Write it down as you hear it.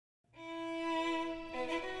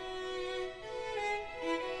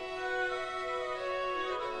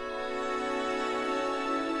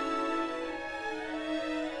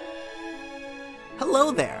Hello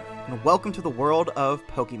there, and welcome to the world of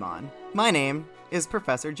Pokemon. My name is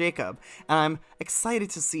Professor Jacob, and I'm excited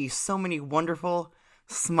to see so many wonderful,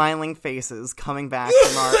 smiling faces coming back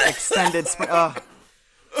from our extended spring. I'm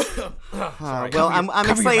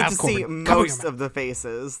excited to see most of the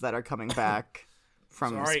faces that are coming back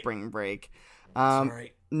from spring break.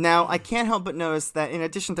 Now, I can't help but notice that in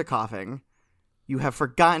addition to coughing, you have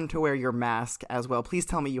forgotten to wear your mask as well. Please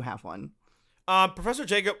tell me you have one. Professor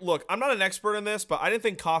Jacob, look, I'm not an expert in this, but I didn't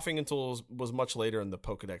think coughing until it was much later in the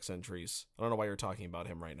Pokedex entries. I don't know why you're talking about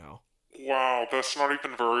him right now. Wow, that's not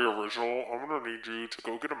even very original. I'm gonna need you to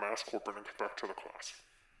go get a mask, Corbin, and get back to the class.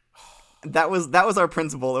 That was our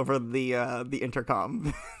principal over the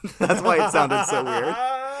intercom. That's why it sounded so weird.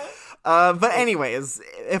 But anyways,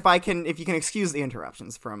 if you can excuse the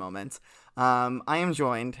interruptions for a moment, I am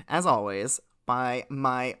joined, as always, by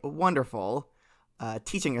my wonderful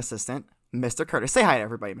teaching assistant, Mr. Curtis. Say hi to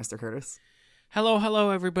everybody, Mr. Curtis.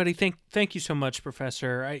 Hello, everybody. Thank you so much,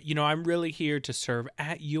 Professor. I'm really here to serve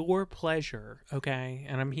at your pleasure, okay?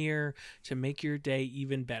 And I'm here to make your day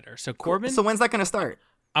even better. So, Corbin. So when's that going to start?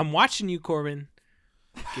 I'm watching you, Corbin.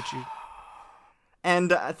 Get you.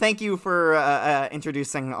 And thank you for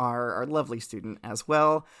introducing our lovely student as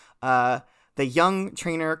well, the young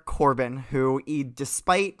trainer Corbin, who,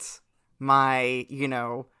 despite my,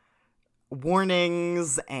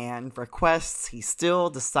 warnings and requests, he still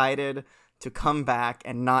decided to come back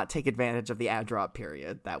and not take advantage of the ad drop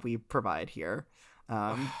period that we provide here.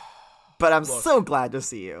 But I'm so glad to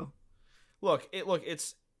see you.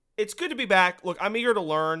 It's good to be back. Look, I'm eager to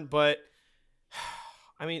learn, but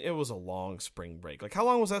I mean, it was a long spring break. Like, how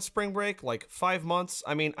long was that spring break? Like 5 months?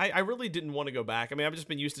 I mean, I really didn't want to go back. I mean, I've just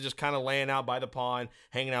been used to just kind of laying out by the pond,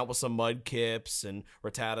 hanging out with some Mudkips and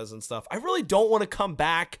Rattatas and stuff. I really don't want to come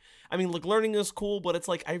back. I mean, like, learning is cool, but it's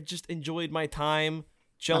like I've just enjoyed my time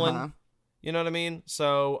chilling. Uh-huh. You know what I mean?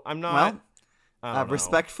 So I'm not...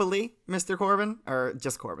 respectfully, Mr. Corbin, or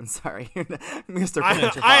just Corbin, sorry. Mr.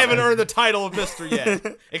 Corbin. I haven't earned the title of Mr.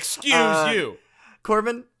 yet. Excuse you.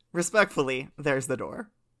 Corbin, respectfully, there's the door.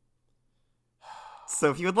 So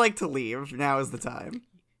if you would like to leave, now is the time.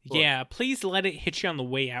 Yeah, please let it hit you on the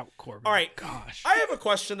way out, Corbin. All right. Gosh. I have a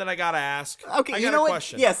question that I gotta ask. Okay, you know what?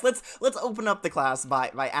 Question. Yes, let's open up the class by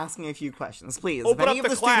asking a few questions, please. Open if any up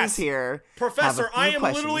of the class. Students here, Professor, I am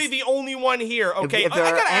literally the only one here. Okay, if there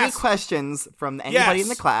are any questions from anybody in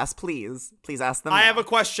the class, please ask them. I have a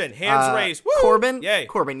question. Hands raised. Woo! Corbin. Yay.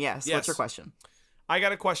 Corbin. Yes. What's your question? I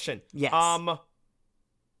got a question. Yes.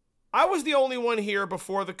 I was the only one here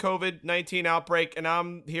before the COVID-19 outbreak, and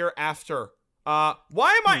I'm here after. Why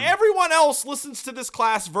am I? Everyone else listens to this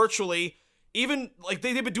class virtually, even like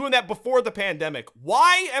they've been doing that before the pandemic.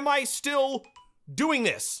 Why am I still doing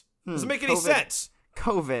this? Doesn't make any sense.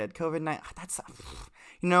 COVID-19. That's,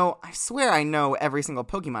 I swear I know every single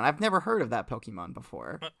Pokemon. I've never heard of that Pokemon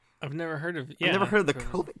before. I've never heard of. Yeah, I've never heard of the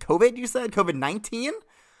COVID. You said COVID-19?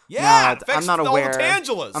 Yeah, no, I'm not aware.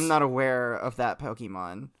 Los I'm not aware of that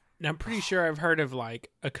Pokemon. Now, I'm pretty sure I've heard of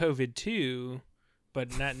like a COVID-2,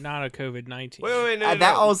 but not a COVID-19. Wait, no.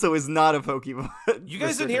 That also is not a Pokemon. You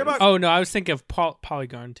guys didn't hear about? Oh no, I was thinking of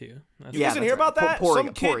Polygon 2. You guys didn't hear about that?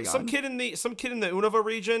 Porygon. Some kid in the Unova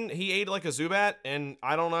region, he ate like a Zubat, and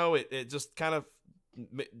I don't know, it just kind of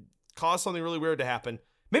caused something really weird to happen.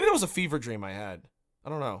 Maybe that was a fever dream I had. I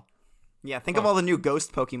don't know. Yeah, think of all the new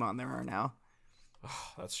ghost Pokemon there are now.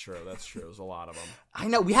 Oh, that's true. There's a lot of them. I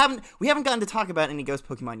know we haven't gotten to talk about any ghost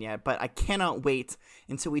Pokemon yet, but I cannot wait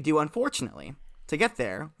until we do. Unfortunately, to get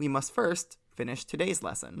there, we must first finish today's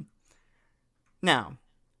lesson. Now,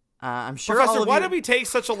 I'm sure. Professor, why did we take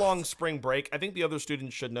such a long spring break? I think the other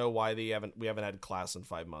students should know why we haven't had class in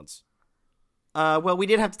 5 months. Well, we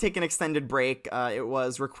did have to take an extended break. It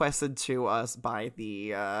was requested to us by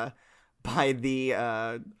the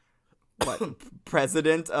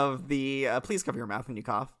president of the please cover your mouth when you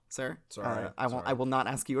cough, sir. Sorry. I will not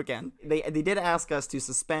ask you again. They did ask us to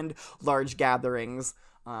suspend large gatherings,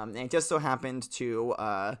 and it just so happened to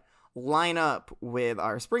line up with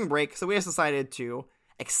our spring break, so we just decided to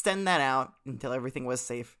extend that out until everything was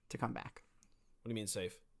safe to come back. What do you mean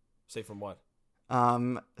safe? Safe from what?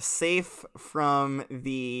 Safe from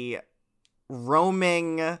the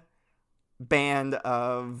roaming band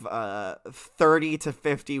of 30 to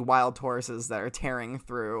 50 wild Tauruses that are tearing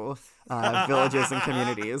through villages and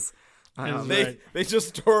communities. They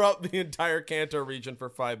just tore up the entire Kanto region for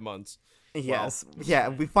 5 months. Yes. Well. Yeah,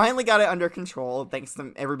 we finally got it under control thanks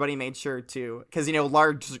to everybody made sure to, because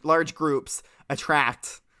large groups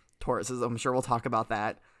attract Tauruses. I'm sure we'll talk about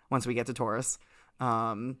that once we get to Taurus.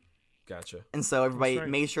 Gotcha. And so everybody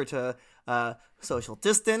made sure to social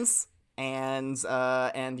distance, and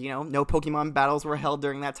no Pokemon battles were held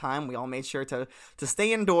during that time. We all made sure to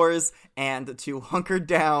stay indoors and to hunker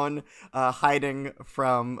down, hiding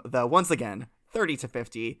from the, once again, 30 to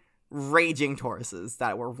 50 raging Tauruses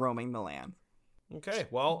that were roaming the land. Okay,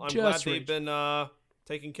 well, I'm Just glad they've been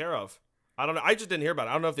taken care of. I don't know. I just didn't hear about it.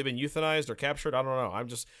 I don't know if they've been euthanized or captured. I don't know. I'm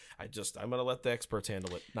gonna let the experts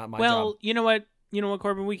handle it. Not my job. Well, you know what,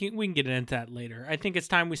 Corbin, we can get into that later. I think it's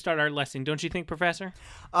time we start our lesson, don't you think, Professor?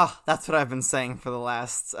 Oh, that's what I've been saying for the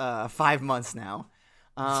last 5 months now.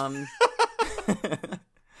 I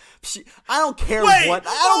don't care Wait, what.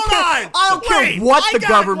 hold on! I don't care Wait, what I the got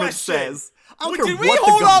a government question. says. I don't Did care we what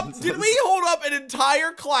the hold up? government Did says. we hold up an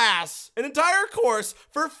entire class, an entire course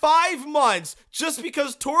for 5 months just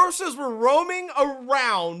because Tauruses were roaming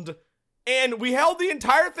around, and we held the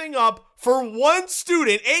entire thing up for one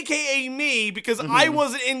student, aka me, because I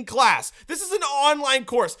wasn't in class? This is an online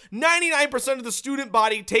course. 99% of the student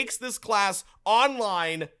body takes this class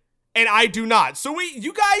online, and I do not. So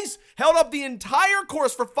you guys held up the entire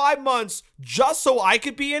course for 5 months just so I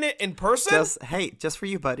could be in it in person? Just for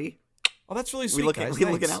you, buddy. Oh, that's really sweet, We guys.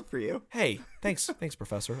 looking Thanks. out for you. Hey, thanks,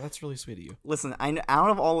 Professor. That's really sweet of you. Listen, I know, out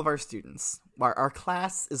of all of our students, our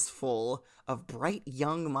class is full of bright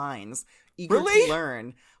young minds eager Really? to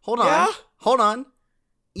learn. Hold Yeah? on.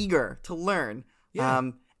 Eager to learn. Yeah.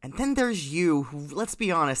 And then there's you, who, let's be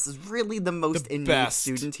honest, is really the most in-need best.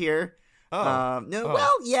 student here. Oh.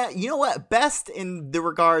 Well, yeah, you know what? Best in the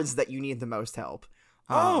regards that you need the most help.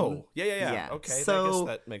 Yeah. Okay, I so- guess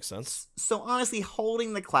that makes sense. So honestly,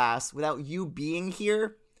 holding the class without you being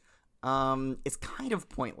here, is kind of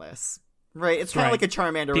pointless, right? It's kind of Right. like a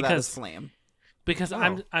Charmander without his Because- flame. Because Oh.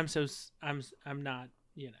 I'm not,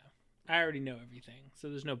 I already know everything, so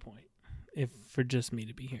there's no point for just me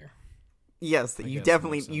to be here. Yes, I you guess that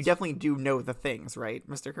makes definitely sense. do know the things, right,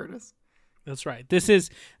 Mr. Curtis? That's right. This is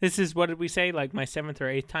what did we say? Like my 7th or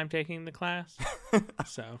 8th time taking the class.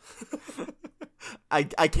 So I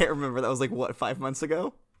can't remember. That was like what, 5 months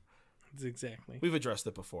ago? that's exactly. We've addressed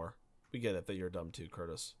it before. We get it that you're dumb too,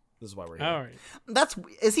 Curtis. This is why we're here. All right.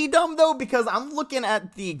 Is he dumb though? Because I'm looking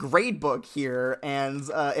at the grade book here, and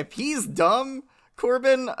if he's dumb,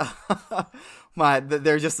 Corbin,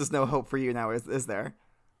 there just is no hope for you now, is there?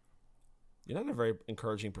 You're not a very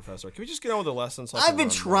encouraging professor. Can we just get on with the lesson? So I I've can been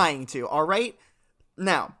learn more? trying to. All right.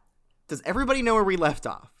 Now, does everybody know where we left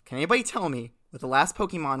off? Can anybody tell me what the last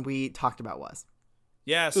Pokemon we talked about was?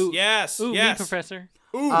 Yes, Ooh. yes, Ooh, yes. me, Professor.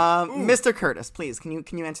 Ooh, Mr. Curtis, please, can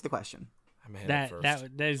you answer the question? I'm headed That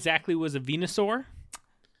first. that exactly was a Venusaur.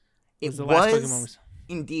 It the last was Pokemon was-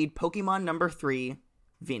 indeed Pokemon number 3,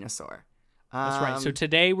 Venusaur. That's right. So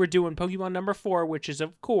today we're doing Pokemon number 4, which is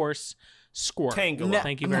of course Squirtle. Tangela.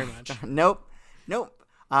 Thank you very much. Nope.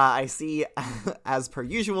 I see, as per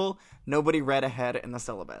usual, nobody read ahead in the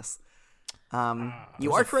syllabus. You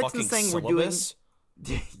There's are a correct in fucking saying syllabus?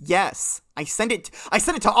 we're doing. Yes, I sent it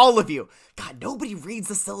to all of you. God, nobody reads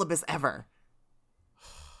the syllabus ever.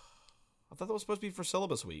 I thought that was supposed to be for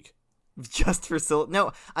syllabus week. Just for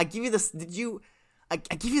No, I give you this. I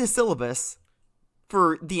give you the syllabus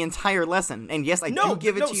for the entire lesson, and yes, I do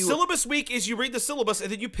give it to you. Syllabus week is you read the syllabus and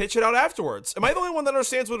then you pitch it out afterwards. Am I the only one that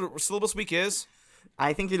understands what a syllabus week is?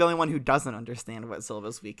 I think you're the only one who doesn't understand what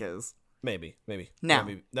syllabus week is. Maybe. Now.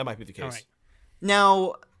 That might be the case. All right.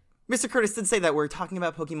 Now, Mr. Curtis did say that we're talking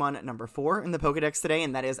about Pokemon number 4 in the Pokedex today,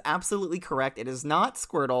 and that is absolutely correct. It is not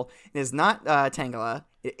Squirtle. It is not Tangela.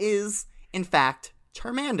 It is, in fact,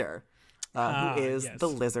 Charmander, who is yes. the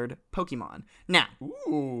lizard Pokemon. Now,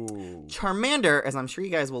 Ooh. Charmander, as I'm sure you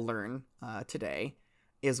guys will learn today,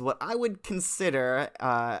 is what I would consider.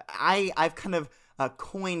 I've kind of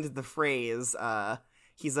coined the phrase.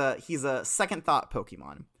 He's a second thought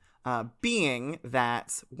Pokemon. Being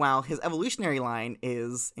that while his evolutionary line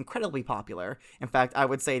is incredibly popular, in fact, I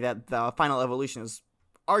would say that the final evolution is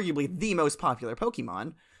arguably the most popular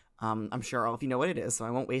Pokemon. I'm sure all of you know what it is, so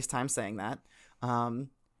I won't waste time saying that.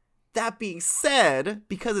 That being said,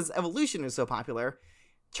 because its evolution is so popular,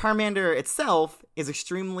 Charmander itself is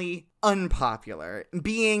extremely unpopular,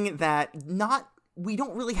 being that we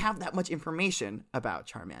don't really have that much information about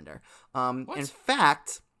Charmander. In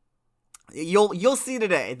fact, you'll see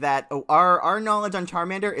today that our knowledge on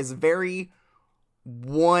Charmander is very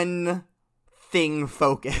one thing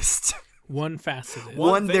focused. One faceted.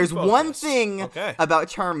 There's one focused. thing Okay. about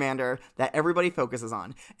Charmander that everybody focuses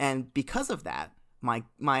on, and because of that, my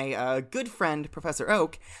good friend Professor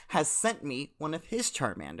Oak has sent me one of his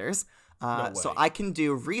Charmanders. No So way. I can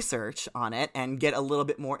do research on it and get a little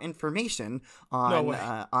bit more information on way.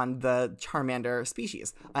 on the Charmander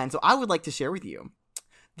species. And so I would like to share with you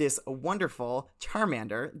this wonderful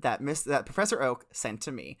Charmander that Professor Oak sent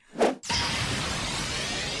to me.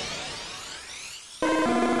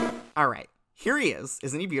 All right. Here he is.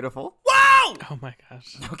 Isn't he beautiful? Wow! Oh my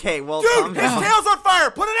gosh. Okay, well, Dude, calm his down. tail's on fire!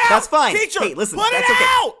 Put it out! That's fine. Teacher, Hey, listen, put that's it okay.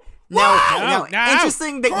 out! Now, No.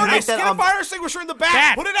 interesting that you make Curtis, that. get a fire extinguisher in the back!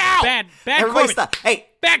 Bad. Put it out! Bad Everybody Corbin. stop. Hey,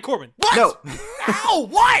 Bad Corbin. What? no. Ow,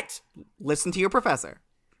 what? Listen to your professor.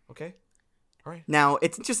 Okay. All right. Now,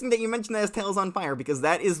 it's interesting that you mentioned that his tail's on fire because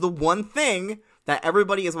that is the one thing that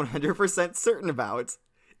everybody is 100% certain about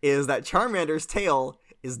is that Charmander's tail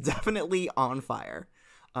is definitely on fire.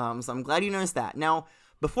 So I'm glad you noticed that. Now,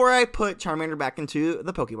 before I put Charmander back into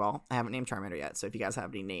the Pokeball, I haven't named Charmander yet, so if you guys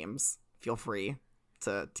have any names, feel free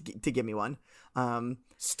to give me one.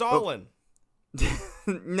 Stalin.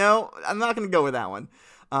 No, I'm not going to go with that one.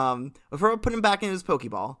 Before I put him back into his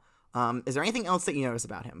Pokeball, is there anything else that you notice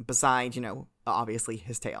about him besides, obviously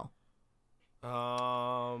his tail?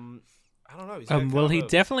 I don't know. He's got Well, kind he of a-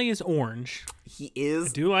 definitely is orange. He I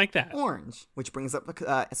is do like that. orange, which brings up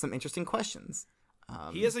some interesting questions.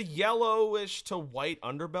 He has a yellowish to white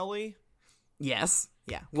underbelly. Yes,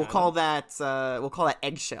 yeah, we'll Kinda. call that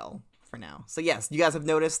eggshell for now. So yes, you guys have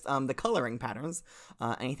noticed the coloring patterns.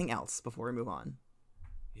 Anything else before we move on?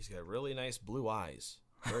 He's got really nice blue eyes.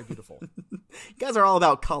 Very beautiful. You guys are all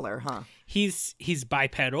about color, huh? He's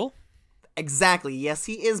bipedal. Exactly. Yes,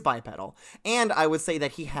 he is bipedal, and I would say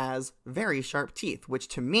that he has very sharp teeth, which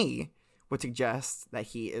to me would suggest that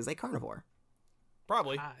he is a carnivore.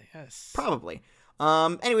 Probably. Yes. Probably.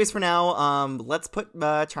 Anyways, for now, let's put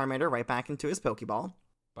Charmander right back into his Pokeball.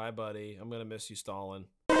 Bye, buddy. I'm gonna miss you, Stalin.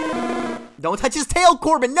 Don't touch his tail,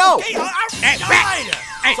 Corbin. No. Hey, Hey, God!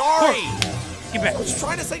 Hey, Sorry. Get back. I was just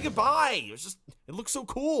trying to say goodbye. It looks so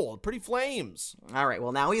cool. Pretty flames. All right.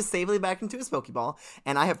 Well, now he's safely back into his Pokeball,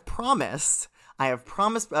 and I have promised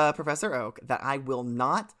Professor Oak that I will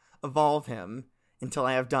not evolve him until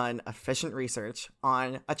I have done efficient research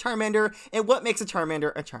on a Charmander and what makes a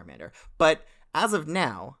Charmander. But as of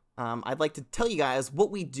now, I'd like to tell you guys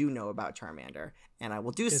what we do know about Charmander, and I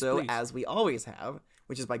will do Yes, so please. as we always have,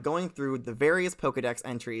 which is by going through the various Pokedex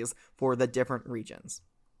entries for the different regions.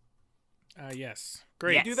 Yes.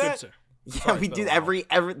 Great. Yes. Do that? Good, sir. Yeah, Sorry, we it's do been a every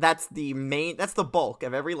that's the bulk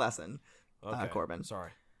of every lesson. Okay. Corbin.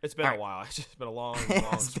 Sorry. It's been All a right. while. It's just been a long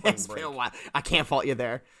It's spring been break. a while. I can't fault you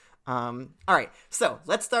there. All right, so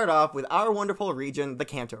let's start off with our wonderful region, the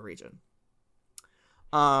Kanto region.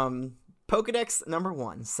 Pokedex number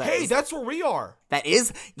 1 says, Hey, that's where we are. that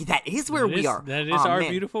is where That we is- are. That is Aw, our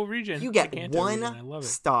man. beautiful region. You the get Kanto region. I one love it.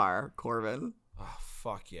 star, Corbin. Oh,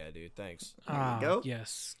 fuck yeah, dude. Thanks. Ah, go.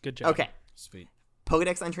 Yes. Good job. Okay, Sweet.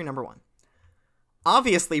 Pokedex entry number 1.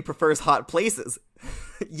 Obviously prefers hot places.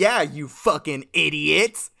 Yeah, you fucking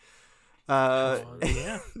idiot.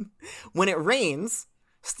 Yeah. When it rains,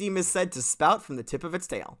 steam is said to spout from the tip of its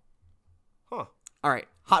tail. Huh. All right,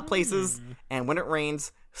 hot places, and when it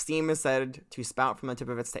rains, steam is said to spout from the tip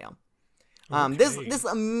of its tail. This Okay. this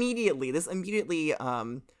immediately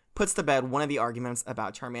puts to bed one of the arguments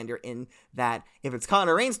about Charmander in that if it's caught in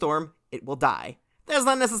a rainstorm, it will die. That's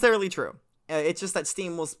not necessarily true. It's just that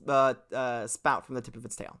steam will spout from the tip of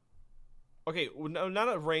its tail. Okay, well, no,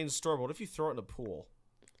 not a rainstorm. What if you throw it in a pool?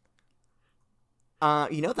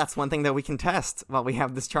 That's one thing that we can test while we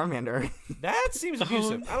have this Charmander. That seems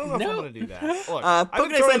abusive. I don't know if I'm no. going to do that. Look, Pokedex I've been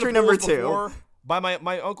thrown into entry number pools 2. before.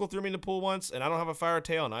 My uncle threw me in the pool once, and I don't have a fire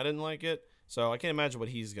tail, and I didn't like it. So I can't imagine what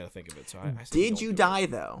he's going to think of it. So I still Did don't you do it. die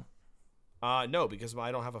though? No, because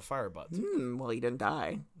I don't have a fire butt. Well, you didn't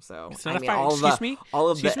die. So It's not a I mean, fire- all of excuse the me? all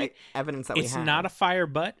of Excuse the me? evidence that we It's have. not a fire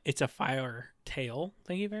butt. It's a fire tail.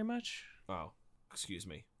 Thank you very much. Oh, excuse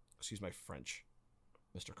me. Excuse my French,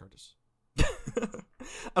 Mr. Curtis.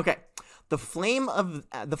 Okay. The flame of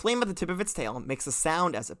the tip of its tail makes a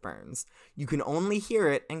sound as it burns. You can only hear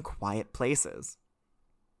it in quiet places.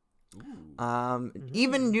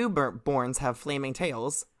 Even newborns have flaming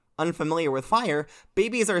tails. Unfamiliar with fire,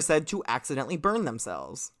 babies are said to accidentally burn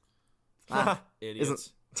themselves.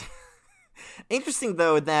 Idiots. Interesting,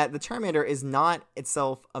 though, that the Charmander is not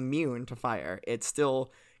itself immune to fire. It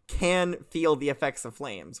still can feel the effects of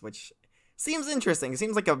flames, which seems interesting. It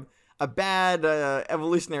seems like a bad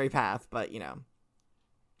evolutionary path, but,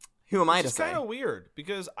 who am I to It's say? kind of weird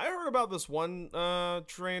because I heard about this one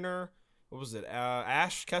trainer. What was it?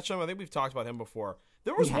 Ash Ketchum. I think we've talked about him before.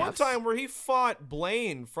 There was We one have. time where he fought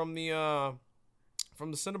Blaine from the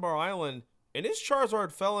Cinnabar Island, and his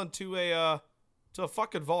Charizard fell into a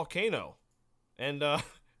fucking volcano, and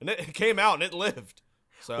it came out and it lived.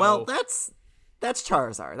 So Well, that's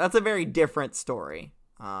Charizard. That's a very different story.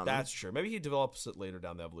 that's true. Maybe he develops it later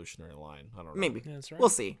down the evolutionary line. I don't know. Maybe. That's right. We'll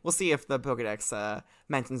see. We'll see if the Pokedex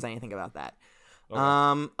mentions anything about that. Okay.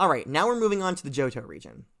 All right. Now we're moving on to the Johto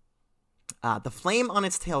region. The flame on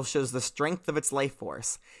its tail shows the strength of its life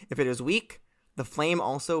force. If it is weak, the flame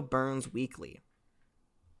also burns weakly.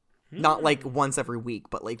 Not like once every week,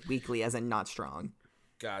 but like weekly as in not strong.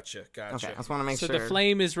 Gotcha. Okay, I just want to make So sure. the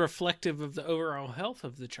flame is reflective of the overall health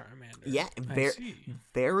of the Charmander. Yeah, I see.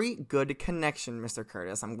 very good connection, Mr.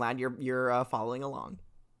 Curtis. I'm glad you're following along.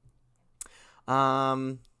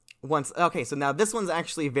 So now this one's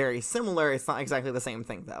actually very similar. It's not exactly the same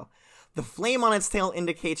thing though. The flame on its tail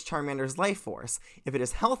indicates Charmander's life force. If it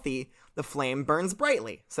is healthy, the flame burns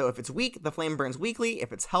brightly. So if it's weak, the flame burns weakly.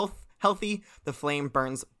 If it's healthy, the flame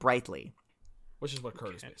burns brightly. Which is what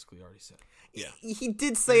Curtis basically already said. Yeah. He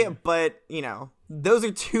did say it, but those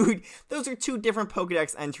are two different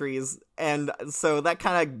Pokédex entries, and so that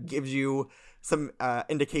kind of gives you some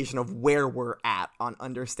indication of where we're at on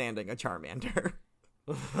understanding a Charmander.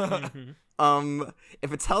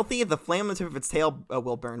 If it's healthy, the flame on the tip of its tail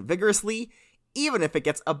will burn vigorously, even if it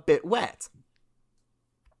gets a bit wet.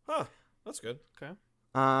 Huh. That's good. Okay.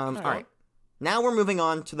 All right. Now we're moving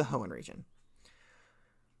on to the Hoenn region.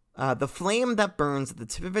 The flame that burns at the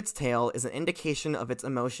tip of its tail is an indication of its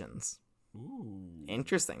emotions. Ooh.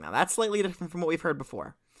 Interesting. Now that's slightly different from what we've heard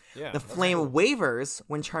before. Yeah. The flame wavers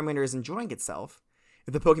when Charmander is enjoying itself.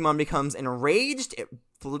 If the Pokemon becomes enraged,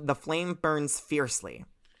 the flame burns fiercely.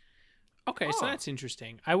 Okay, so that's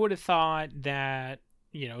interesting. I would have thought that,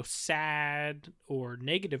 sad or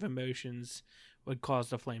negative emotions would cause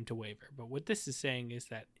the flame to waver. But what this is saying is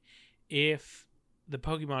that if the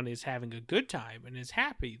Pokemon is having a good time and is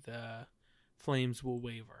happy, the flames will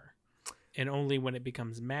waver. And only when it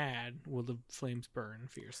becomes mad will the flames burn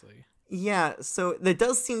fiercely. Yeah, so it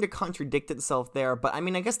does seem to contradict itself there, but I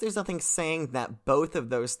mean, I guess there's nothing saying that both of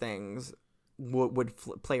those things would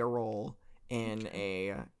play a role in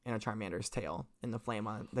a Charmander's tail, in the flame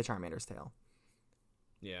on the Charmander's tail.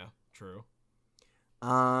 Yeah, true.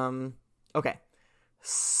 Okay,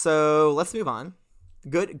 so let's move on.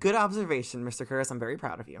 Good observation, Mr. Curtis. I'm very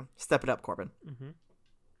proud of you. Step it up, Corbin. Mm-hmm.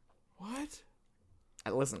 What?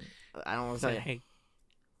 Listen, I don't want to tell you. Hey,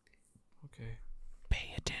 Okay.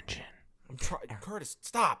 pay attention. I'm trying. Curtis,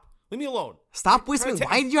 stop. Leave me alone. Stop whispering. to-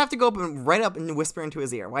 Why did you have to go up and right up and whisper into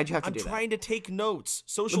his ear? Why'd you have to I'm do that? trying to take notes.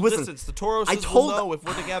 Social Listen, distance. The Tauros I will told- know if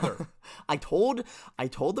we're together. I told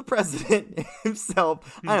the president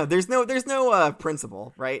himself. I know there's no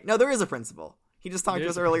principal, right? No, there is a principal. He just talked to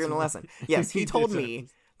us There's a earlier in the lesson. Yes, he told me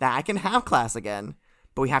that I can have class again,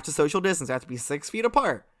 but we have to social distance. We have to be 6 feet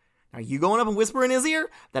apart. Now you going up and whispering in his ear?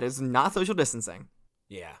 That is not social distancing.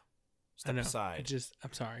 Yeah. I Step know. aside.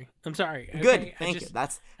 I'm sorry. I'm sorry. Good, Okay, thank you.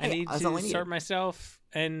 I need that's all to I need. assert myself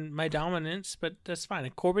and my dominance, but that's fine.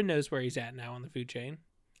 And Corbin knows where he's at now on the food chain.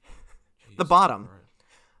 The bottom.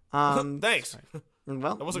 All right. Thanks.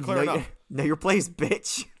 Well, That wasn't clear know enough. Know your place,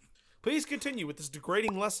 bitch. Please continue with this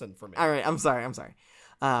degrading lesson for me. All right, I'm sorry.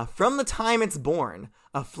 From the time it's born,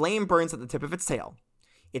 a flame burns at the tip of its tail.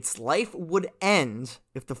 Its life would end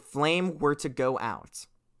if the flame were to go out.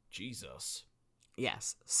 Jesus.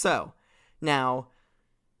 Yes. So, now,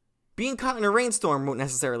 being caught in a rainstorm won't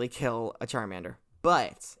necessarily kill a Charmander.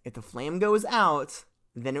 But if the flame goes out,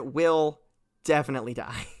 then it will definitely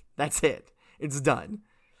die. That's it. It's done.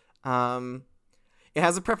 It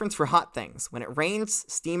has a preference for hot things. When it rains,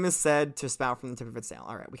 steam is said to spout from the tip of its tail.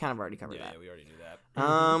 All right, we kind of already covered that. Yeah, we already knew that.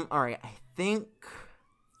 All right, I think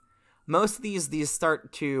most of these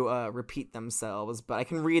start to repeat themselves, but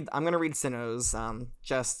I'm gonna read Sinnoh's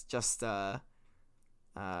just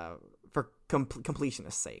for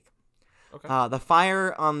completionist's sake. Okay. The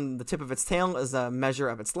fire on the tip of its tail is a measure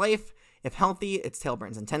of its life. If healthy, its tail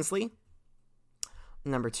burns intensely.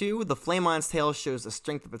 Number 2, the flame on its tail shows the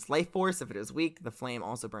strength of its life force. If it is weak, the flame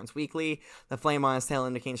also burns weakly. The flame on its tail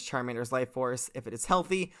indicates Charmander's life force. If it is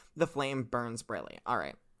healthy, the flame burns brightly. All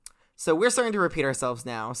right. So we're starting to repeat ourselves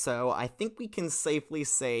now, so I think we can safely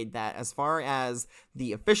say that as far as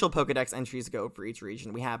the official Pokédex entries go for each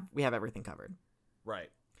region, we have everything covered. Right.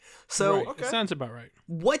 So Right. Okay. Sounds about right.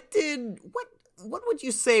 what would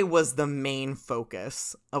you say was the main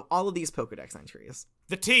focus of all of these Pokédex entries?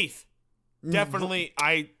 The teeth. Definitely,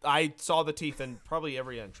 I saw the teeth in probably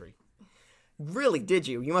every entry. Really, did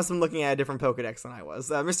you? You must have been looking at a different Pokédex than I was.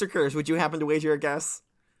 Mr. Kurz, would you happen to wager a guess?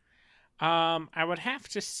 I would have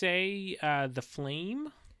to say the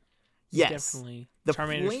flame. Yes. Definitely. The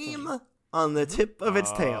Charmander's flame on the tip of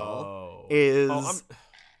its tail Oh. is Oh,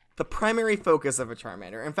 the primary focus of a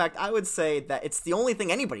Charmander. In fact, I would say that it's the only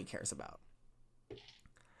thing anybody cares about.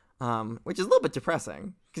 Which is a little bit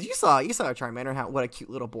depressing because you saw a Charmander, what a cute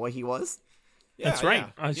little boy he was. yeah, That's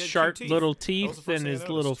right. yeah. His He had sharp cute little That was the teeth first and thing I his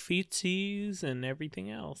little noticed. feetsies and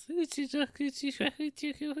everything else.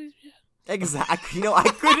 Exactly. I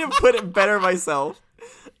couldn't put it better myself.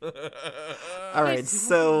 All right,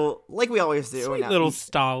 so like we always do. Sweet little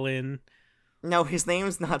Stalin. No, his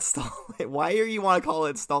name's not Stalin. Why do you want to call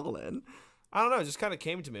it Stalin? I don't know. It just kind of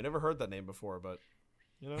came to me. I never heard that name before, but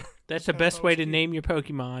That's the best way to name your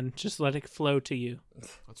Pokemon. Just let it flow to you.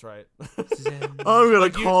 That's right. I'm gonna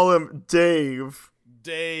call him Dave.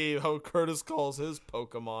 Dave, how Curtis calls his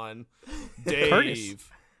Pokemon. Dave. Curtis.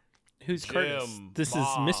 Who's Jim, Curtis? This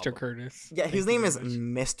Bob. is Mr. Curtis. Yeah, his Thank you name is very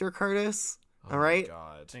much. Mr. Curtis. Oh All right. My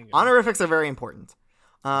God. Thank you. Honorifics are very important.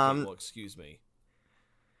 Okay, well, excuse me.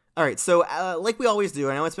 All right, so like we always do,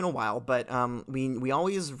 I know it's been a while, but we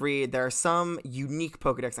always read there are some unique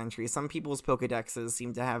Pokedex entries. Some people's Pokedexes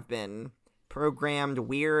seem to have been programmed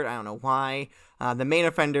weird. I don't know why. The main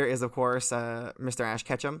offender is, of course, Mr. Ash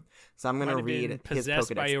Ketchum. So I'm going to read his possessed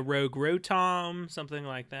Pokedex. by a rogue Rotom, something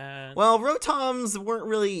like that. Well, Rotoms weren't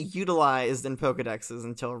really utilized in Pokedexes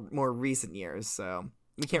until more recent years, so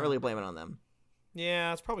you can't really blame it on them.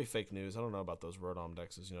 Yeah, it's probably fake news. I don't know about those Rotom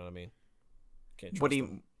Dexes, you know what I mean? Can't trust What do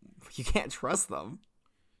them. you can't trust them?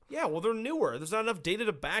 Yeah, well, they're newer. There's not enough data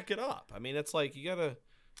to back it up. I mean, it's like, you gotta,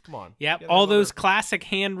 come on. Yep, You gotta all have those other- classic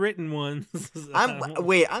handwritten ones.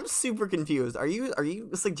 I'm super confused. Are you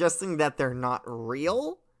suggesting that they're not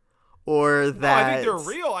real? Or that No, I think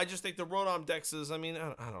they're real. I just think the Rotom Dexes, I mean,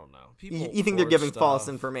 I don't know. People You think they're forge giving stuff. false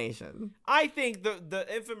information? I think the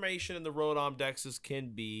information in the Rotom Dexes can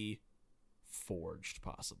be forged,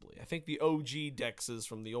 possibly. I think the OG Dexes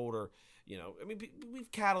from the older, I mean, we've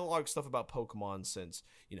cataloged stuff about Pokemon since,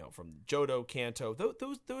 from Johto, Kanto.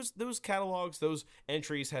 Those catalogs, those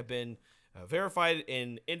entries have been verified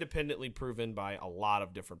and independently proven by a lot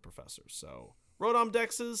of different professors. So Rotom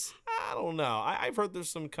Dexes, I don't know. I've heard there's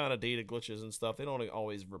some kind of data glitches and stuff. They don't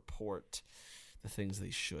always report the things they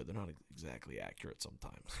should. They're not exactly accurate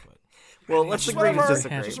sometimes. But Well, let's just agree to whatever.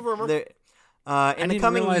 disagree. Just a rumor. In I the didn't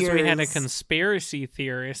coming realize years, we had a conspiracy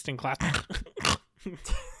theorist in class.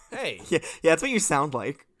 Hey, yeah, that's what you sound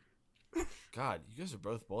like. God, you guys are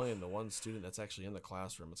both bullying the one student that's actually in the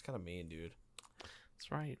classroom. It's kind of mean, dude.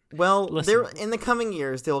 That's right. Well, Listen. in the coming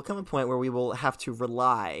years, there will come a point where we will have to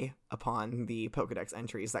rely upon the Pokedex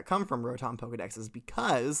entries that come from Rotom Pokedexes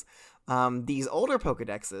because these older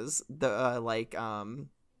Pokedexes,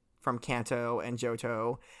 from Kanto and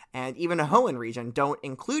Johto and even a Hoenn region, don't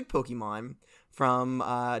include Pokemon from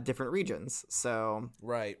different regions. So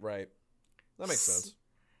Right. That makes sense.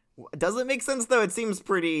 does it make sense though? It seems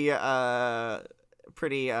pretty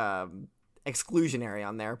exclusionary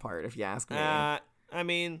on their part, if you ask me. I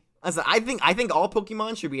mean, Listen, I think all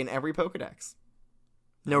Pokemon should be in every Pokedex.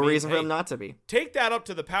 No reason for them not to be. take that up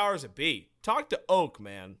to the powers that be. Talk to Oak,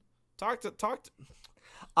 man. Talk to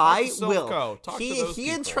I to will. Silph Co. He to those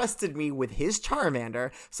people. entrusted me with his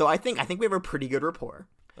Charmander, so I think we have a pretty good rapport.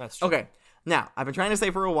 That's true. Okay. Now, I've been trying to say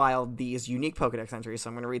for a while these unique Pokedex entries, so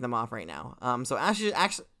I'm going to read them off right now. So Ash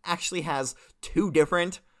actually has two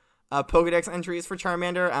different Pokedex entries for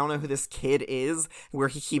Charmander. I don't know who this kid is, where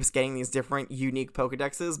he keeps getting these different unique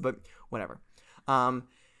Pokedexes, but whatever.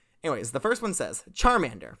 Anyways, the first one says,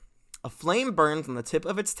 Charmander. A flame burns on the tip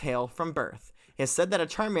of its tail from birth. It is said that a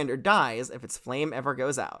Charmander dies if its flame ever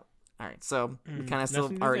goes out. All right, so we kind of still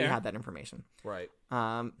nothing new already there. had that information. Right.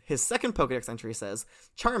 His second Pokedex entry says,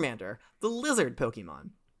 Charmander, the lizard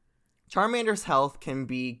Pokemon. Charmander's health can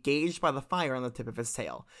be gauged by the fire on the tip of its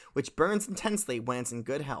tail, which burns intensely when it's in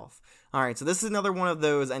good health. All right, so this is another one of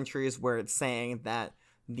those entries where it's saying that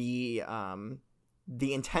the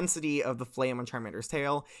intensity of the flame on Charmander's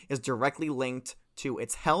tail is directly linked to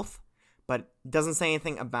its health, but doesn't say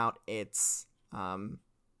anything about its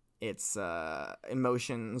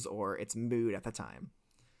emotions or its mood at the time.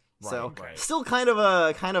 So Right. still kind of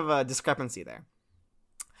a discrepancy there.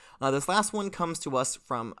 This last one comes to us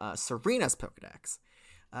from Serena's Pokedex.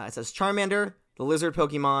 It says Charmander, the lizard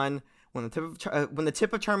Pokemon. When the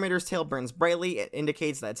tip of Charmander's tail burns brightly, it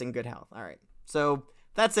indicates that it's in good health. All right, so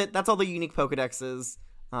that's it. That's all the unique Pokedexes.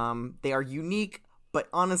 They are unique, but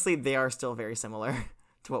honestly, they are still very similar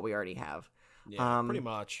to what we already have. Yeah, pretty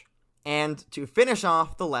much. And to finish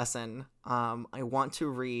off the lesson, I want to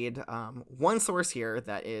read one source here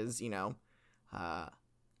that is,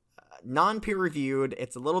 non-peer reviewed.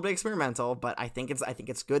 It's a little bit experimental, but I think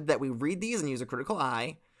it's good that we read these and use a critical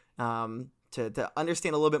eye to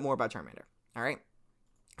understand a little bit more about Charmander. All right.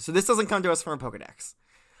 So this doesn't come to us from a Pokedex.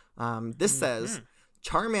 This says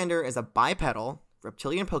Charmander is a bipedal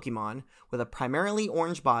reptilian Pokemon with a primarily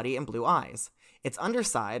orange body and blue eyes. Its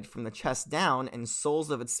underside, from the chest down, and soles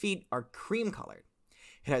of its feet are cream-colored.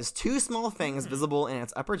 It has two small fangs visible in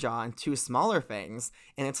its upper jaw and two smaller fangs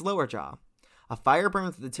in its lower jaw. A fire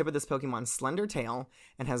burns at the tip of this Pokemon's slender tail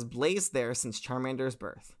and has blazed there since Charmander's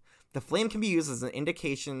birth. The flame can be used as an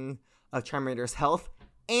indication of Charmander's health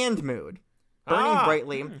and mood. Burning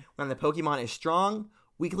brightly when the Pokemon is strong,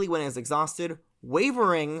 weakly when it is exhausted,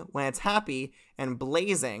 wavering when it's happy, and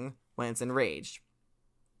blazing when it's enraged.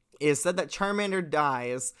 It is said that Charmander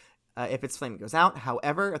dies if its flame goes out.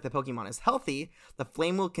 However, if the Pokemon is healthy, the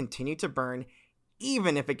flame will continue to burn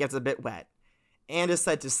even if it gets a bit wet, and is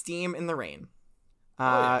said to steam in the rain.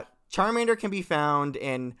 Charmander can be found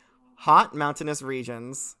in hot mountainous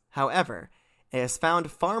regions. However, it is found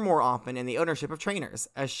far more often in the ownership of trainers,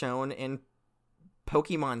 as shown in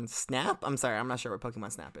Pokemon Snap? I'm sorry, I'm not sure what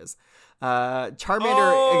Pokemon Snap is.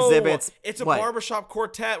 Charmander exhibits... It's a barbershop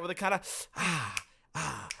quartet where they kind of...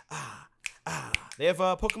 They have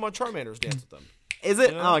Pokemon Charmanders dance with them. Is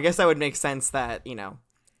it? You know? Oh, I guess that would make sense that,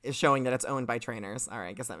 is showing that it's owned by trainers. All right,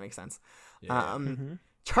 I guess that makes sense. Yeah.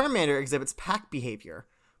 Charmander exhibits pack behavior,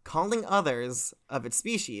 calling others of its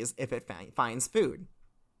species if it finds food.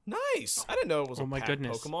 Nice. I didn't know it was a pack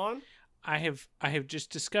Pokemon. I have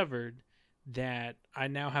just discovered that I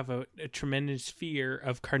now have a tremendous fear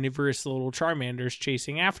of carnivorous little Charmanders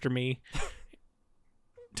chasing after me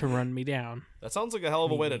to run me down. That sounds like a hell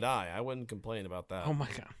of a way to die. I wouldn't complain about that. Oh my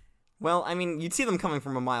god. Well, I mean, you'd see them coming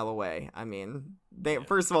from a mile away. I mean,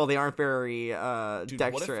 first of all, they aren't very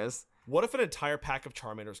dexterous. What if an entire pack of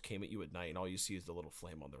Charmanders came at you at night and all you see is the little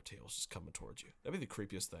flame on their tails just coming towards you? That'd be the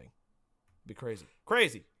creepiest thing. It'd be crazy.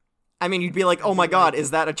 Crazy. I mean, you'd be like, oh my god, is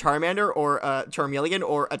that a Charmander or a Charmeleon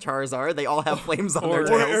or a Charizard? They all have flames on their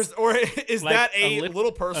tails. Or is like that a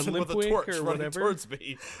little person with a torch running towards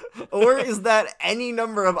me? Or is that any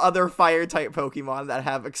number of other fire-type Pokemon that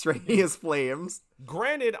have extraneous flames?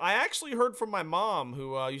 Granted, I actually heard from my mom,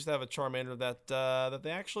 who used to have a Charmander, that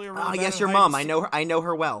they actually are really Oh, yes, your mom. I know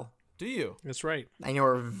her well. Do you? That's right. I know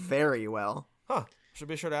her very well. Huh. Should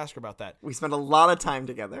be sure to ask her about that. We spent a lot of time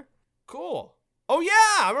together. Cool. Oh,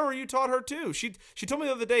 yeah, I remember you taught her, too. She told me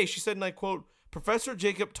the other day, she said, and I quote, Professor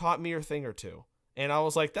Jacob taught me a thing or two. And I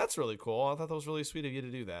was like, that's really cool. I thought that was really sweet of you to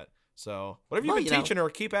do that. So, whatever you've been teaching her,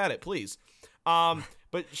 keep at it, please. But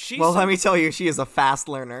she Well, let me tell you, she is a fast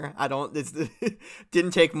learner. It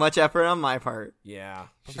didn't take much effort on my part. Yeah.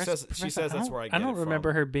 She says that's where I get it I don't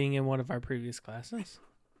remember her being in one of our previous classes.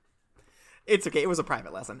 It's okay. It was a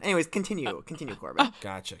private lesson. Anyways, continue, Corbin.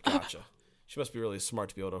 Gotcha. She must be really smart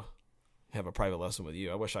to be able to have a private lesson with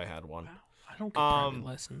you. I wish I had one. I don't get private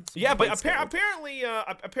lessons. Yeah, but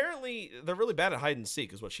apparently they're really bad at hide and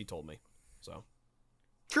seek, is what she told me. So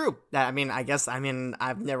true. I've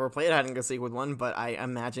never played hide and go seek with one, but I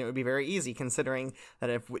imagine it would be very easy, considering that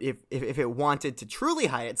if it wanted to truly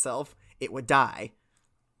hide itself, it would die.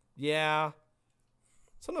 Yeah.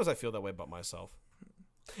 Sometimes I feel that way about myself.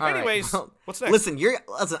 Anyways, what's next?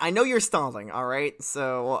 Listen, I know you're stalling. All right,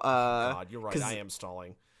 so God, you're right. I am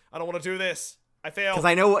stalling. I don't want to do this. I failed. Because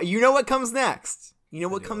I know what comes next. You know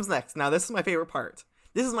what comes next. Now, this is my favorite part.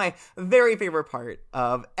 This is my very favorite part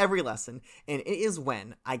of every lesson, and it is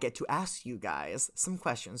when I get to ask you guys some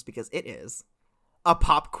questions, because it is a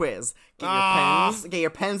pop quiz. Get your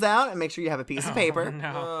pens out, and make sure you have a piece of paper.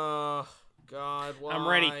 No. God, why? I'm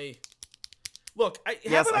ready. Look, I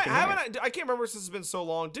can't remember since it's been so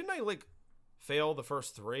long. Didn't I fail the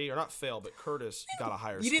first three, or not fail, but Curtis got a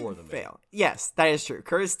higher score than me. Fail. Yes, that is true.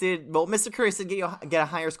 Curtis did. Well, Mr. Curtis did get a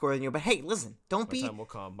higher score than you. But hey, listen, don't be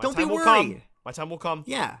worried. My time will come.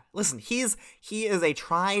 Yeah, listen, he is a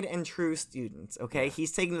tried and true student. Okay,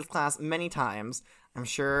 he's taken this class many times. I'm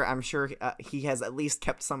sure he has at least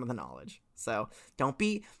kept some of the knowledge. So don't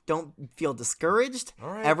feel discouraged.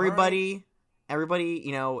 All right, everybody,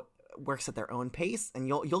 works at their own pace, and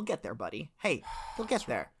you'll get there, buddy. Hey, you'll get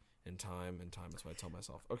there. In time. That's what I tell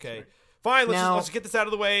myself. Okay, fine. Let's get this out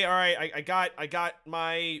of the way. All right, I got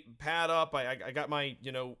my pad up. I got my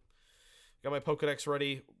got my Pokedex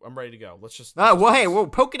ready. I'm ready to go. Let's just.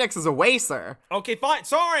 Pokedex is away, sir. Okay, fine.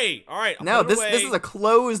 Sorry. All right. No, this is a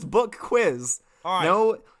closed book quiz. All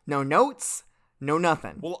right. No notes. No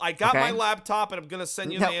nothing. Well, I got my laptop, and I'm gonna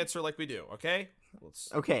send you the answer like we do. Okay.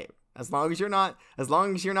 Okay. As long as you're not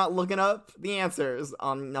looking up the answers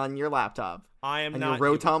on your laptop. I am not.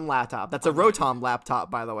 Your Rotom laptop. That's a Rotom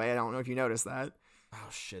laptop, by the way. I don't know if you noticed that. Oh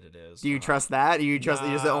shit! It is. Do you trust that? Do you trust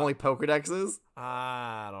that it's the only Pokedexes?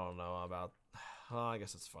 I don't know about. I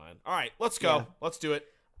guess it's fine. All right, let's go. Yeah. Let's do it.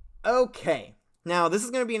 Okay. Now this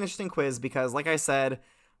is going to be an interesting quiz because, like I said,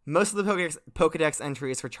 most of the Pokedex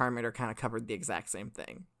entries for Charmander kind of covered the exact same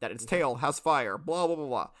thing. That its tail has fire. Blah blah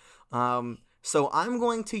blah blah. So I'm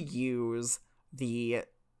going to use the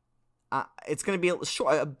it's going to be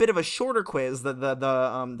a bit of a shorter quiz.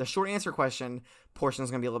 The short answer question portion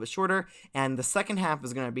is going to be a little bit shorter, and the second half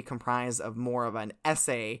is going to be comprised of more of an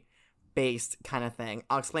essay based kind of thing.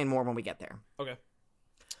 I'll explain more when we get there. Okay.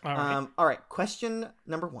 All right. Question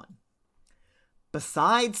number 1.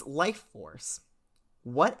 Besides life force,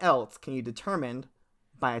 what else can you determine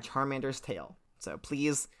by a Charmander's tail? So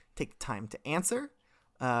please take the time to answer.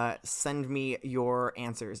 Send me your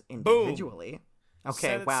answers individually. Boom.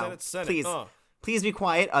 Okay, wow. Please be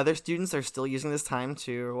quiet. Other students are still using this time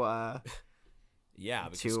to yeah,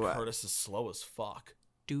 because Curtis is slow as fuck.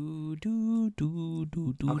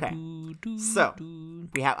 Okay. So,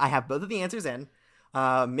 I have both of the answers in.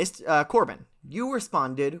 Mr. Corbin, you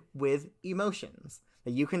responded with emotions.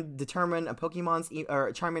 That you can determine a Pokemon's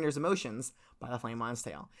or Charmander's emotions by the Flamemon's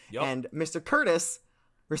tail. Yep. And Mr. Curtis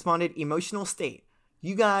responded emotional state.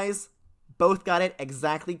 You guys both got it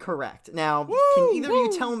exactly correct. Now, can either of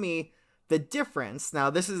you tell me the difference? Now,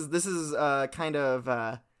 this is kind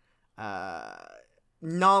of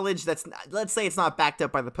knowledge that's, let's say it's not backed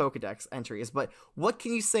up by the Pokedex entries, but what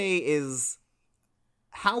can you say is,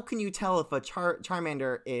 how can you tell if a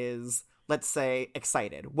Charmander is, let's say,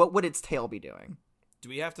 excited? What would its tail be doing? Do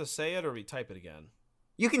we have to say it or we type it again?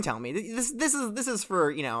 You can tell me. This is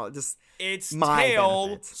for, just its tail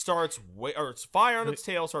benefit. Starts its fire on its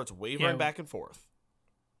tail starts wavering back and forth.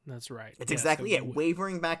 That's right. It's exactly it,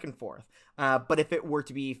 wavering back and forth. But if it were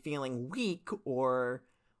to be feeling weak or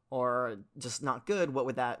just not good, what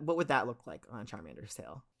would that look like on a Charmander's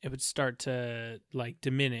tail? It would start to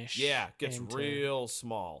diminish. Yeah, it gets real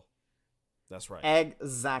small. That's right.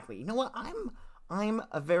 Exactly. You know what? I'm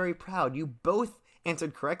very proud. You both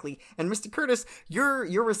answered correctly, and Mr. Curtis,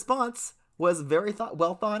 your response was very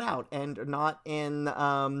well thought out and not in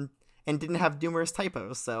and didn't have numerous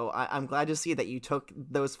typos. So I'm glad to see that you took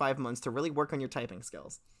those 5 months to really work on your typing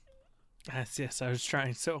skills. Yes, I was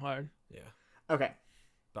trying so hard. Yeah. Okay.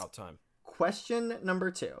 About time. Question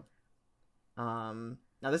number 2.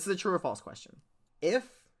 Now this is a true or false question. If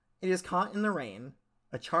it is caught in the rain,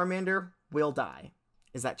 a Charmander will die.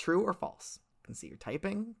 Is that true or false? You can see you're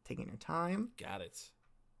typing, taking your time. Got it.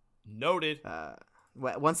 Noted.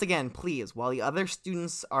 Once again, please, while the other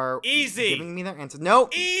students are Easy. giving me their answers. No.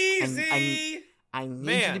 Easy. I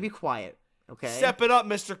need you to be quiet. Okay. Step it up,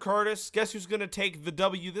 Mr. Curtis. Guess who's gonna take the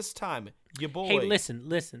W this time? Your boy. Hey,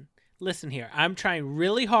 listen here. I'm trying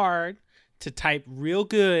really hard to type real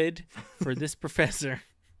good for this professor.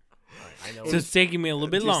 I know. So it's taking me a little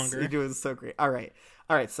bit longer. You're doing so great. All right.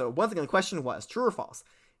 So once again, the question was true or false.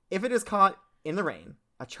 If it is caught in the rain,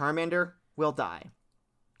 a Charmander will die.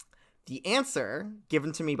 The answer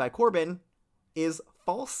given to me by Corbin is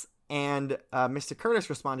false, and Mr. Curtis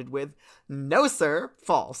responded with, no, sir,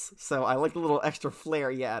 false. So I like the little extra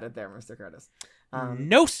flair you added there, Mr. Curtis.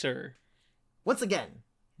 No, sir. Once again,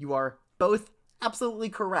 you are both absolutely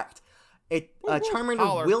correct. A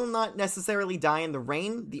Charmander will not necessarily die in the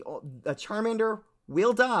rain. A Charmander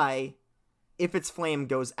will die if its flame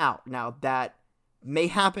goes out. Now, that may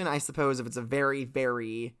happen, I suppose, if it's a very,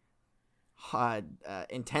 very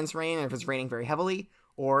intense rain, or if it's raining very heavily,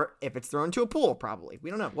 or if it's thrown into a pool, probably. We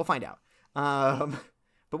don't know. We'll find out.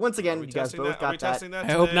 But once again, you guys both got that.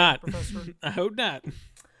 I hope not. I hope not.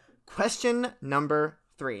 Question number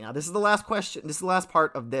 3. Now, this is the last question. This is the last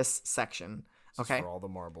part of this section. Okay. For all the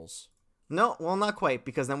marbles. No, well, not quite,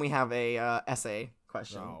 because then we have a essay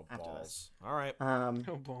question. Oh, after balls. this. All right.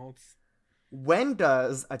 Oh, balls. When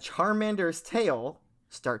does a Charmander's tail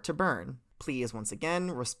start to burn? Please, once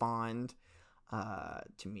again, respond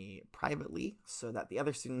to me privately so that the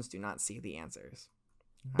other students do not see the answers.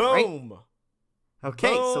 Boom! Right.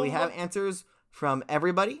 Okay, Boom. So we have answers from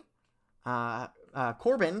everybody.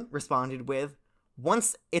 Corbin responded with,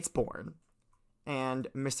 once it's born. And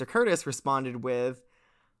Mr. Curtis responded with,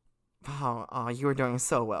 oh, you were doing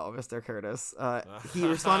so well, Mr. Curtis. He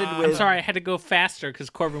responded with... I'm sorry, I had to go faster because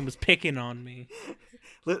Corbin was picking on me.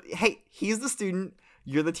 Hey, he's the student.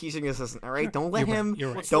 You're the teaching assistant, all right? Don't let him... You're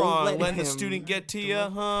right. What's don't wrong? let Letting him, the student get to you,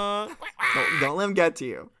 huh? Don't let him get to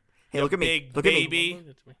you. Hey, look at me. Big Look at me. baby.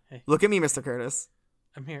 Hey, Look at me, Mr. Curtis.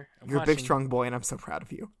 I'm here. You're a big, strong boy, and I'm so proud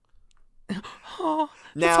of you. Oh,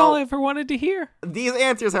 Now- that's all I ever wanted to hear. These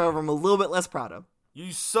answers, however, I'm a little bit less proud of.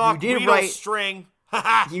 You suck, You did Weedle right. string.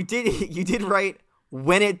 You did right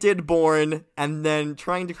when it did born, and then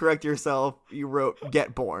trying to correct yourself, you wrote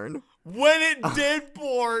get born. When it did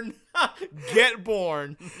born. Get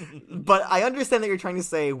born. But I understand that you're trying to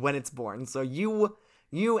say when it's born. So you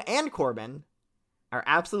and Corbin are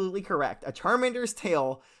absolutely correct. A Charmander's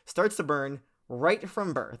tail starts to burn right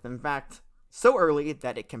from birth. In fact, so early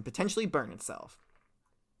that it can potentially burn itself.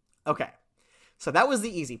 Okay, so that was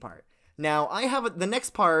the easy part. Now, I have the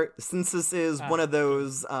next part, since this is one of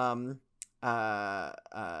those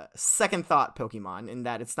second thought Pokemon, in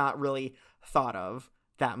that it's not really thought of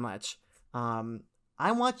that much.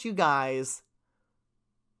 I want you guys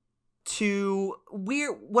to...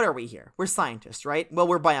 What are we here? We're scientists, right? Well,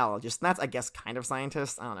 we're biologists, and that's, I guess, kind of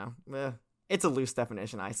scientists. I don't know. It's a loose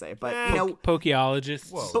definition, I say. But,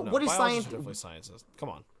 Pokeologists. Whoa, but what do biologists are definitely scientists. Come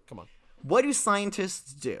on. What do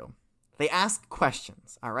scientists do? They ask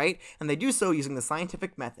questions, all right? And they do so using the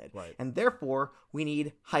scientific method. Right. And therefore, we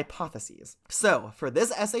need hypotheses. So, for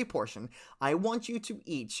this essay portion, I want you to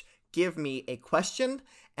each give me a question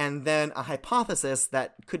and then a hypothesis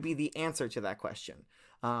that could be the answer to that question.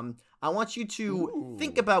 I want you to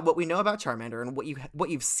think about what we know about Charmander and what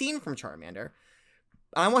you've seen from Charmander.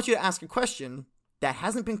 I want you to ask a question that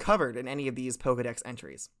hasn't been covered in any of these Pokedex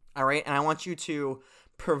entries. All right? And I want you to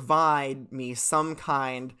provide me some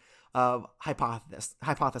kind of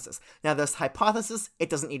hypothesis. Now, this hypothesis, it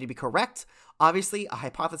doesn't need to be correct. Obviously, a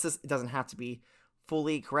hypothesis, it doesn't have to be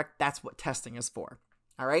fully correct. That's what testing is for.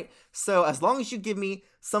 All right? So as long as you give me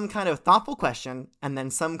some kind of thoughtful question and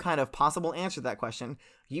then some kind of possible answer to that question,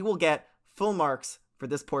 you will get full marks for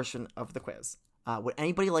this portion of the quiz. Would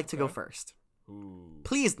anybody like to go first? Ooh.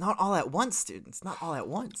 Please, not all at once, students. Not all at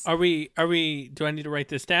once. Are we, do I need to write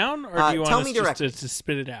this down, or do you want tell us me just directly. to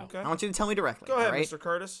spit it out? Okay. I want you to tell me directly. Go ahead, all right? Mr.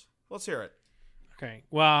 Curtis. Let's hear it. Okay.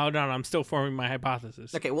 Well, no, I'm still forming my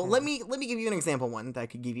hypothesis. Okay, well, let me give you an example one that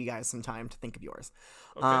could give you guys some time to think of yours.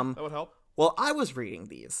 Okay, that would help. Well, I was reading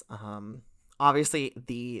these. Obviously,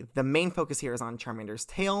 the main focus here is on Charmander's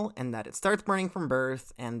tail, and that it starts burning from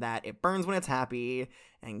birth, and that it burns when it's happy,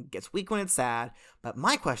 and gets weak when it's sad. But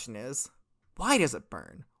my question is, why does it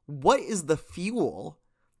burn? What is the fuel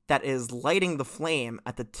that is lighting the flame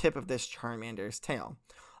at the tip of this Charmander's tail?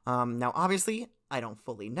 Now, obviously, I don't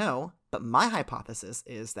fully know, but my hypothesis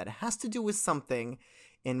is that it has to do with something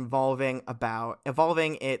involving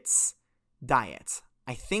its diet.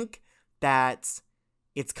 I think that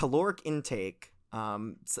its caloric intake,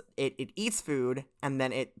 it eats food, and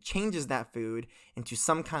then it changes that food into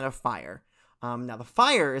some kind of fire. Now, the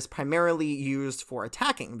fire is primarily used for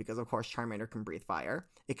attacking, because, of course, Charmander can breathe fire.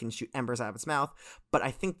 It can shoot embers out of its mouth, but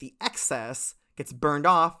I think the excess gets burned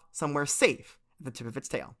off somewhere safe at the tip of its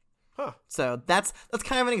tail. Huh. So that's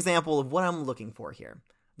kind of an example of what I'm looking for here.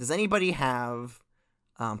 Does anybody have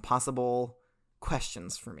possible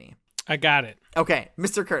questions for me? I got it. Okay,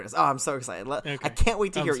 Mr. Curtis. Oh, I'm so excited. Okay. I can't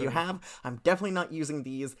wait to hear what you sorry. have. I'm definitely not using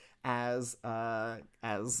these as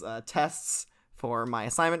tests for my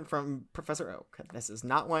assignment from Professor Oak. This is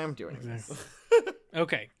not why I'm doing this.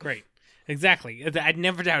 Okay, great. Exactly. I'd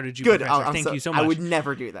never doubted you, Good. Professor. Thank you so much. I would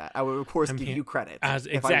never do that. I would, of course, give you credit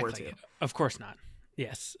if I were to. Exactly. Of course not.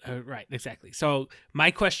 Yes. Right. Exactly. So my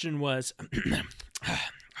question was,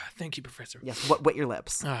 thank you, Professor. Yes. Wet your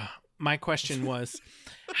lips. My question was,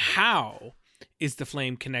 how is the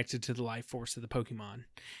flame connected to the life force of the Pokemon?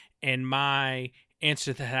 And my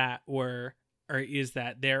answer to that is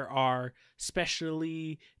that there are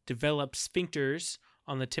specially developed sphincters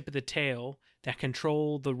on the tip of the tail that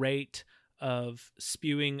control the rate of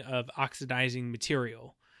spewing of oxidizing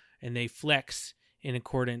material, and they flex in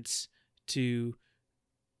accordance to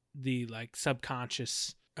the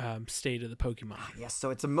subconscious state of the Pokemon. Yes, so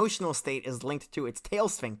its emotional state is linked to its tail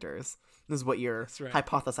sphincters. This is what you're right.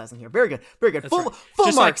 hypothesizing here. Very good. Very good. That's Full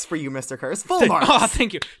right. marks for you, Mr. Curtis. Full marks. Oh,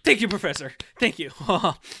 thank you. Thank you, Professor. Thank you.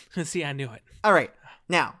 See, I knew it. All right.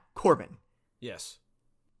 Now, Corbin, Yes.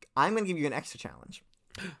 I'm going to give you an extra challenge.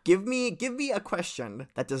 Give me a question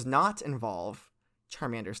that does not involve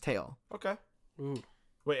Charmander's tail. Okay. Ooh.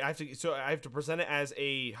 Wait, I have to present it as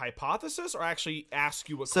a hypothesis, or actually ask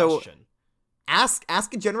you a So- question?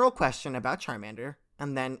 Ask a general question about Charmander,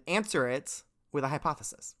 and then answer it with a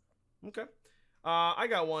hypothesis. Okay. I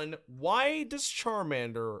got one. Why does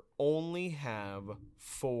Charmander only have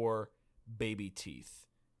 4 baby teeth?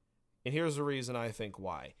 And here's the reason I think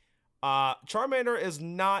why. Charmander is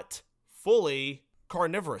not fully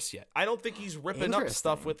carnivorous yet. I don't think he's ripping up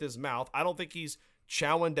stuff Interesting. with his mouth. I don't think he's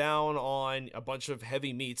chowing down on a bunch of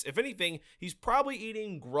heavy meats. If anything, he's probably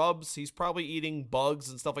eating grubs. He's probably eating bugs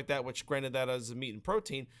and stuff like that, which granted that as a meat and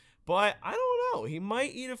protein. But I don't know. He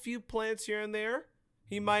might eat a few plants here and there.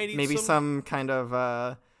 He might eat Maybe some kind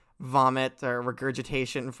of vomit or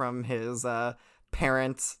regurgitation from his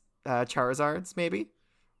parent Charizards, maybe?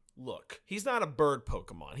 Look, he's not a bird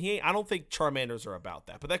Pokemon. I don't think Charmanders are about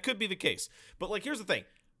that, but that could be the case. But here's the thing.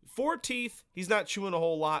 4 teeth, he's not chewing a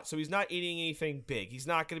whole lot, so he's not eating anything big. He's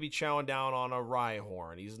not going to be chowing down on a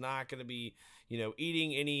Rhyhorn. He's not going to be,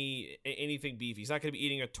 eating anything beefy. He's not going to be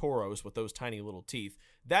eating a Tauros with those tiny little teeth.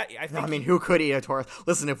 I mean, who could eat a Taurus?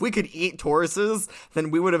 Listen, if we could eat Tauruses,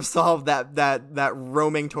 then we would have solved that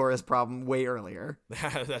roaming Taurus problem way earlier.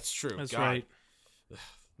 That's true. That's God. right.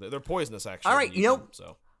 They're poisonous, actually. All right,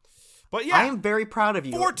 But yeah, I am very proud of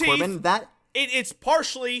you, 4 teeth. Corbin. It's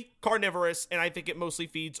partially carnivorous, and I think it mostly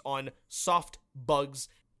feeds on soft bugs.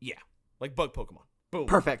 Yeah, like bug Pokemon. Boom.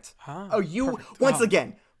 Perfect. Huh. Oh, you Perfect. once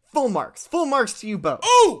again, full marks to you both.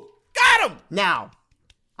 Ooh, got him. Now,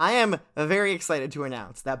 I am very excited to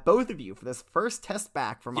announce that both of you, for this first test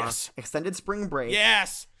back from Yes. our extended spring break,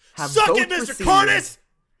 Yes. have Suck both it, Mr. received- Curtis.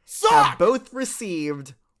 Suck. have both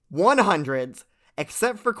received 100s,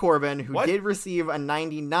 except for Corbin, who What? did receive a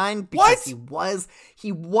 99 because What?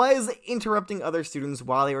 he was interrupting other students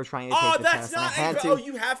while they were trying to take the that's test. and I not. had to. Oh,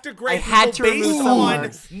 you have to grade I had people to based remove some on.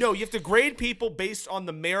 marks. No, you have to grade people based on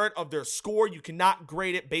the merit of their score. You cannot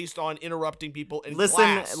grade it based on interrupting people in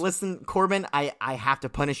class. Listen, Corbin, I have to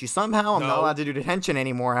punish you somehow. I'm not No. allowed to do detention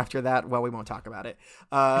anymore after that. Well, we won't talk about it.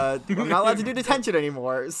 I'm not allowed to do detention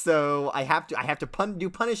anymore, so I have to do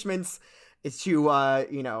punishments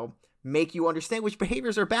to make you understand which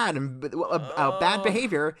behaviors are bad. And bad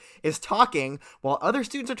behavior is talking while other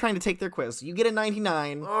students are trying to take their quiz. So you get a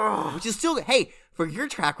 99, which is still, hey, for your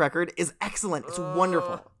track record, is excellent. It's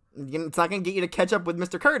wonderful. It's not going to get you to catch up with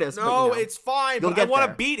Mr. Curtis. No, but, it's fine. you'll But I get want to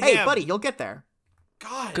there. beat him. Hey, buddy, you'll get there.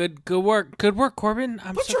 God. Good work, Corbin.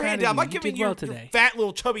 I'm Put so your proud hand of down. I'm you. not You giving did your, well your today. fat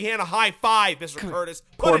little chubby hand a high five, Mr. Curtis.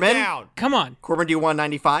 Put Corbin? it down. Come on. Corbin, do you want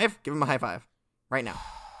 95? Give him a high five right now.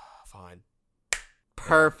 Fine.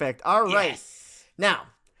 Perfect. All right. Yes. Now,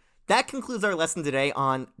 that concludes our lesson today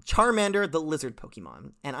on Charmander, the lizard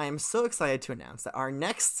Pokemon. And I am so excited to announce that our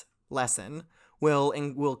next lesson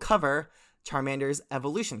will cover Charmander's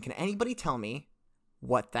evolution. Can anybody tell me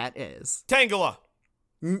what that is? Tangela.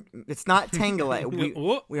 It's not Tangela.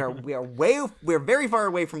 We're very far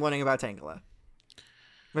away from learning about Tangela.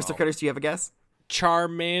 Mr. Curtis, do you have a guess?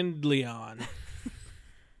 Charmeleon.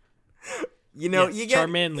 Yes,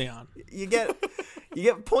 Charmeleon. you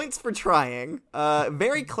get points for trying.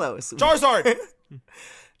 Very close. Charizard.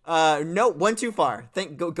 No, one too far.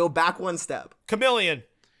 Go back one step. Chameleon.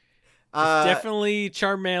 Definitely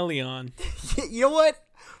Charmeleon. You know what?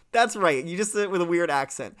 That's right. You just said it with a weird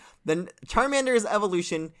accent. Then Charmander's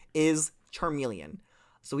evolution is Charmeleon.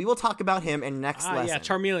 So we will talk about him in next lesson. Yeah,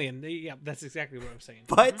 Charmeleon. Yeah, that's exactly what I'm saying.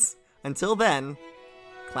 But until then,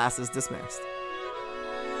 class is dismissed.